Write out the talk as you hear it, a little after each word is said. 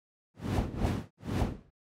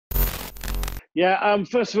Yeah,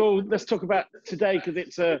 first of all, let's talk about today because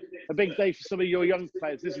it's a big day for some of your young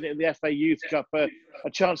players, isn't it, in the FA Youth Cup? A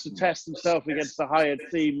chance to test themselves against the higher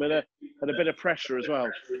team and a bit of pressure as well.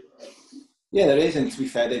 Yeah, there is, and to be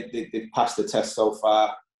fair, they've passed the test so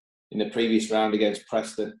far in the previous round against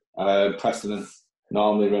Preston. Preston are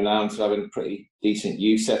normally renowned for having a pretty decent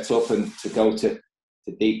youth set up, and to go to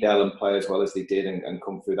Deepdale and play as well as they did and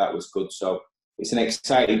come through that was good. So it's an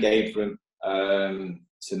exciting game for them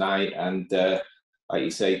tonight, and like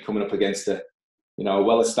you say, coming up against a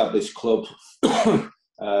well-established club.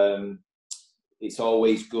 It's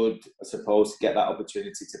always good, I suppose, to get that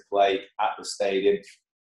opportunity to play at the stadium,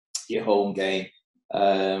 your home game,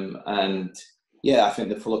 and yeah, I think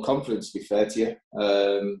they're full of confidence. To be fair to you,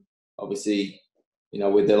 obviously,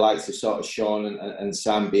 with the likes of sort of Sean and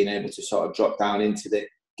Sam being able to sort of drop down into it,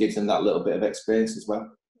 gives them that little bit of experience as well.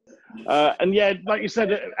 And yeah, like you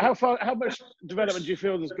said, how much development do you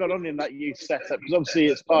feel has gone on in that youth setup? Because obviously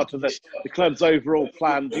it's part of the club's overall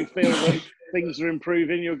plan. Do you feel that things are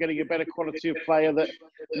improving? You're getting a better quality of player that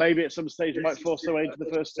maybe at some stage might force their way into the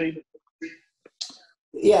first team?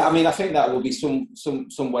 Yeah, I mean, I think that will be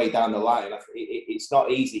some way down the line. It's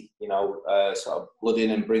not easy, sort of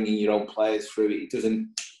blooding and bringing your own players through. It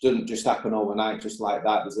doesn't just happen overnight, just like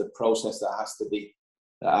that. There's a process that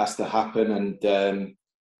has to happen, and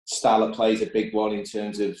style of play is a big one in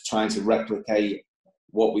terms of trying to replicate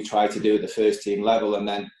what we try to do at the first team level, and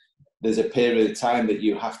then there's a period of time that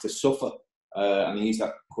you have to suffer. And I use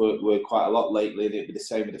that word quite a lot lately. It'll be the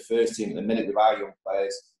same with the first team. At the minute with our young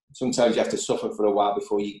players, sometimes you have to suffer for a while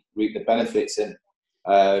before you reap the benefits, and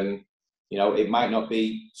it might not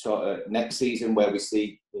be sort of next season where we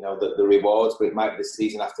see the rewards, but it might be the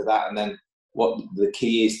season after that. And then what the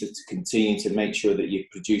key is to continue to make sure that you're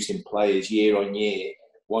producing players year on year.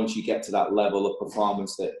 Once you get to that level of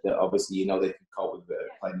performance that obviously they can cope with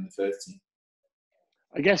playing in the first team.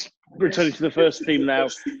 I guess returning to the first team now,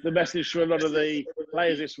 the message for a lot of the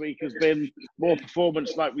players this week has been more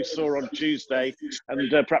performance like we saw on Tuesday,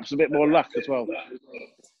 and perhaps a bit more luck as well.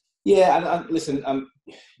 Yeah, and listen,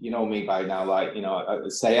 you know me by now, I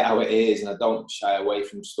say it how it is, and I don't shy away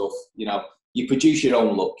from stuff. You produce your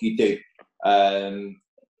own luck, you do. And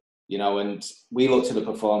we looked at the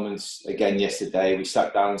performance again yesterday. We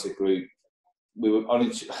sat down as a group. We were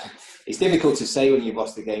it's difficult to say when you've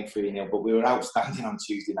lost the game 3-0, but we were outstanding on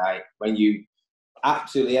Tuesday night when you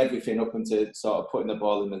absolutely everything up into sort of putting the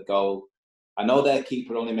ball in the goal. I know their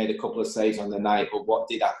keeper only made a couple of saves on the night, but what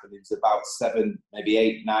did happen was about 7, maybe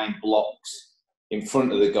 8, 9 blocks in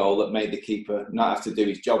front of the goal that made the keeper not have to do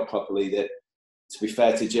his job properly. That, to be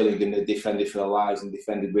fair to Gillingham, they defended for their lives and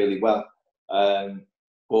defended really well.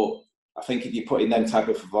 But I think if you're putting them type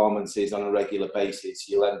of performances on a regular basis,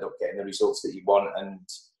 you'll end up getting the results that you want. And,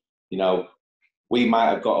 we might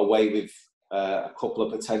have got away with a couple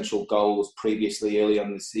of potential goals previously early on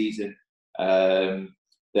in the season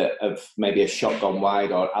that have maybe a shot gone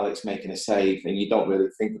wide or Alex making a save, and you don't really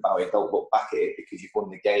think about it, don't look back at it because you've won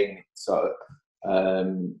the game, and it sort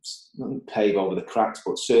of pave over the cracks,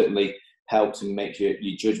 but certainly helps and makes your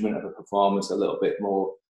judgment of a performance a little bit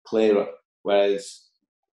more clearer. Whereas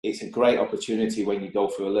it's a great opportunity when you go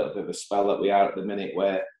through a little bit of a spell that we are at the minute,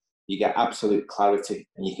 where you get absolute clarity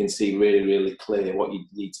and you can see really, really clear what you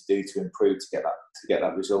need to do to improve to get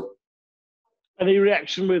that result. Any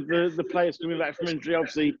reaction with the players coming back from injury?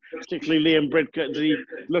 Obviously, particularly Liam Bridcut. Does he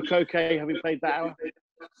look okay having played that hour?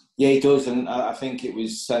 Yeah, he does, and I think it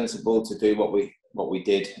was sensible to do what we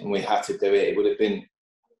did, and we had to do it. It would have been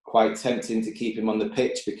quite tempting to keep him on the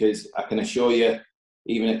pitch, because I can assure you,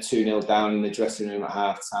 even at 2-0 down in the dressing room at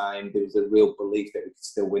half-time, there was a real belief that we could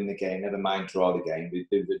still win the game, never mind draw the game.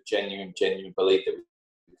 There was a genuine belief that we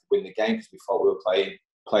could win the game because we thought we were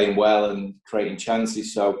playing well and creating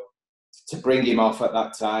chances. So to bring him off at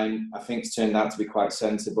that time, I think it's turned out to be quite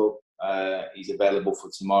sensible. He's available for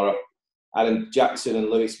tomorrow. Adam Jackson and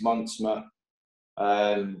Lewis Montsma,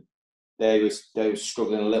 they were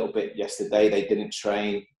struggling a little bit yesterday. They didn't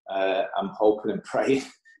train. I'm hoping and praying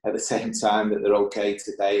at the same time that they're okay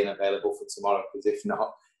today and available for tomorrow, because if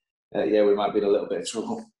not, we might be in a little bit of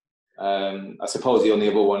trouble. I suppose the only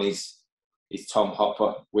other one is Tom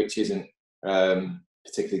Hopper, which isn't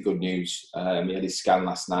particularly good news. He had his scan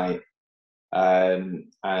last night, and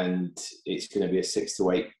it's going to be a 6 to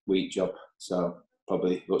 8 week job, so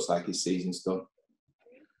probably looks like his season's done.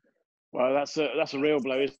 Well, that's a real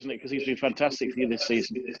blow, isn't it? Because he's been fantastic for you this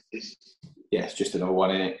season. Yeah, it's just another one,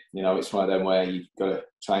 innit? It's one of them where you've got to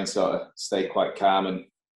try and sort of stay quite calm,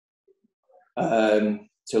 and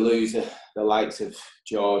to lose the likes of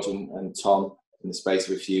George and Tom in the space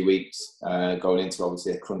of a few weeks, going into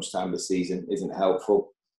obviously a crunch time of the season, isn't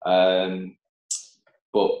helpful.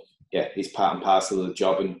 but yeah, it's part and parcel of the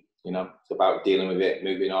job, and it's about dealing with it,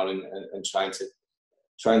 moving on, and trying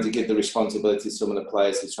to give the responsibility to some of the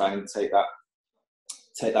players to try and take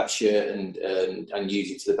that shirt and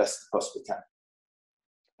use it to the best they possibly can.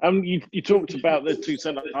 You talked about the two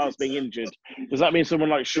centre halves being injured. Does that mean someone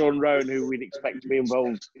like Sean Rowan, who we'd expect to be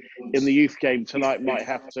involved in the youth game tonight, might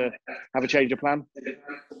have to have a change of plan?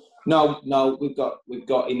 No, we've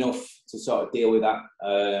got enough to sort of deal with that.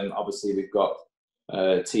 Obviously, we've got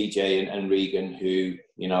TJ and Regan, who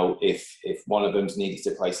if one of them's needed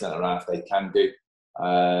to play centre half, they can do.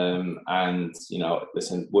 And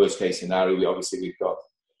listen, worst case scenario, we've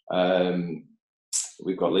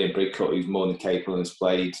got Liam Bridcut, who's more than capable and has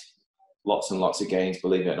played lots and lots of games,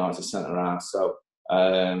 believe it or not, as a centre half. So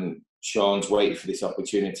Sean's waiting for this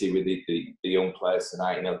opportunity with the young players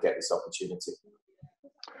tonight, and he'll get this opportunity.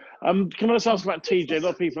 Can I just ask about TJ? A lot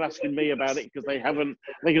of people asking me about it because they haven't,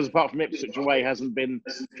 I think, apart from Ipswich away, hasn't been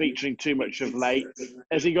featuring too much of late.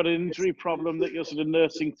 Has he got an injury problem that you're sort of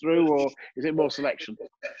nursing through, or is it more selection?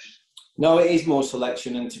 No, it is more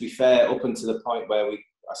selection, and to be fair, up until the point where I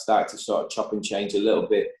started to sort of chop and change a little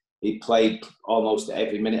bit, he played almost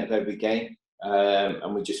every minute of every game,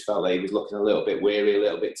 and we just felt like he was looking a little bit weary, a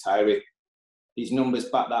little bit tired. His numbers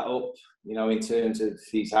back that up, in terms of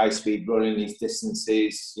his high speed running, his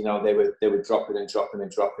distances, they were dropping and dropping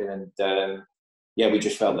and dropping, and we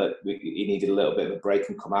just felt that he needed a little bit of a break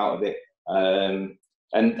and come out of it.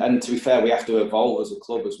 And to be fair, we have to evolve as a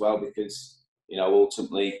club as well, because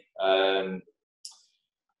ultimately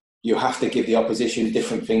you have to give the opposition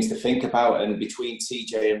different things to think about, and between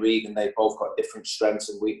TJ and Regan, they've both got different strengths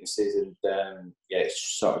and weaknesses, and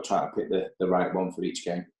it's sort of trying to pick the right one for each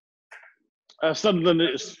game. Sunderland,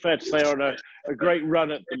 it's fair to say, are on a great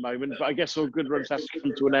run at the moment, but I guess all good runs have to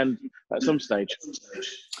come to an end at some stage.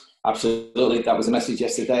 Absolutely. That was a message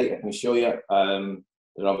yesterday, I can assure you.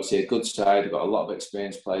 They're obviously a good side. They've got a lot of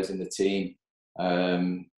experienced players in the team.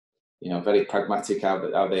 Very pragmatic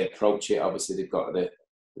how they approach it. Obviously, they've got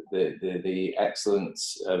the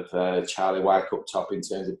excellence of Charlie Wyke up top in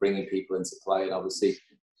terms of bringing people into play, and obviously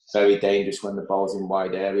very dangerous when the ball's in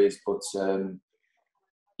wide areas. But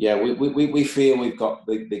we feel we've got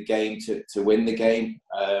the game to win the game,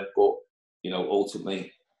 but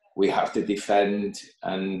ultimately we have to defend,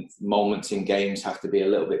 and moments in games have to be a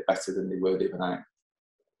little bit better than they were the other night.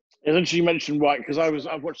 It's interesting you mentioned White, because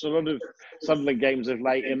I've watched a lot of Sunderland games of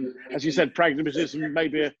late, and as you said, pragmatism,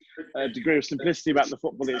 maybe a degree of simplicity about the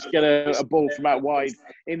football. It's get a ball from out wide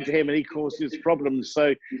into him, and he causes problems.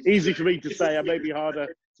 So easy for me to say, and maybe harder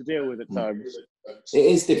to deal with at times. It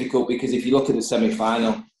is difficult, because if you look at the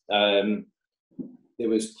semi-final, there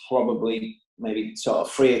was probably maybe sort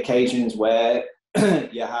of 3 occasions where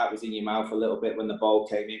your heart was in your mouth a little bit when the ball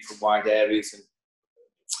came in from wide areas, and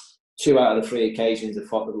 2 out of the 3 occasions I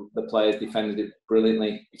thought the players defended it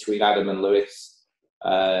brilliantly between Adam and Lewis.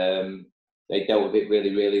 They dealt with it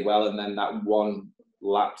really, really well, and then that one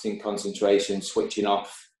lapse in concentration, switching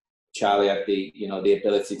off, Charlie had the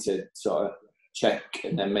ability to sort of check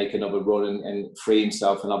and then make another run and free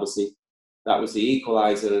himself, and obviously that was the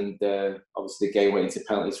equaliser, and obviously the game went into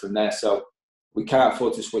penalties from there. So we can't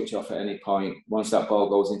afford to switch off at any point. Once that ball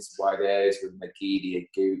goes into wide areas with McGeady,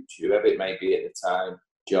 Gooch, whoever it may be at the time,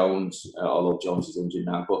 Jones, although Jones is injured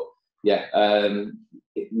now. But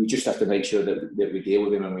we just have to make sure that we deal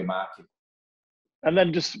with him and we mark him. And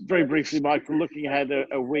then just very briefly, Michael, looking ahead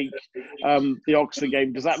a week, the Oxford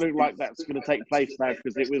game, does that look like that's going to take place now?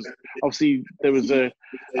 Because it was, obviously, there was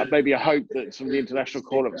maybe a hope that some of the international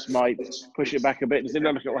call-ups might push it back a bit. Does it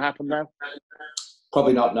look like it will happen now?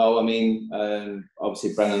 Probably not, no. I mean,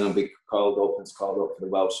 obviously, Brennan will be called up for the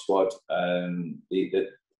Welsh squad.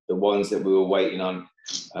 The ones that we were waiting on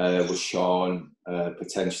was Sean,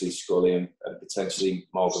 potentially Scully, and potentially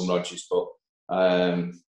Morgan Rogers. But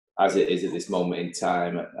as it is at this moment in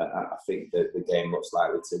time, I think that the game looks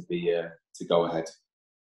likely to be to go ahead.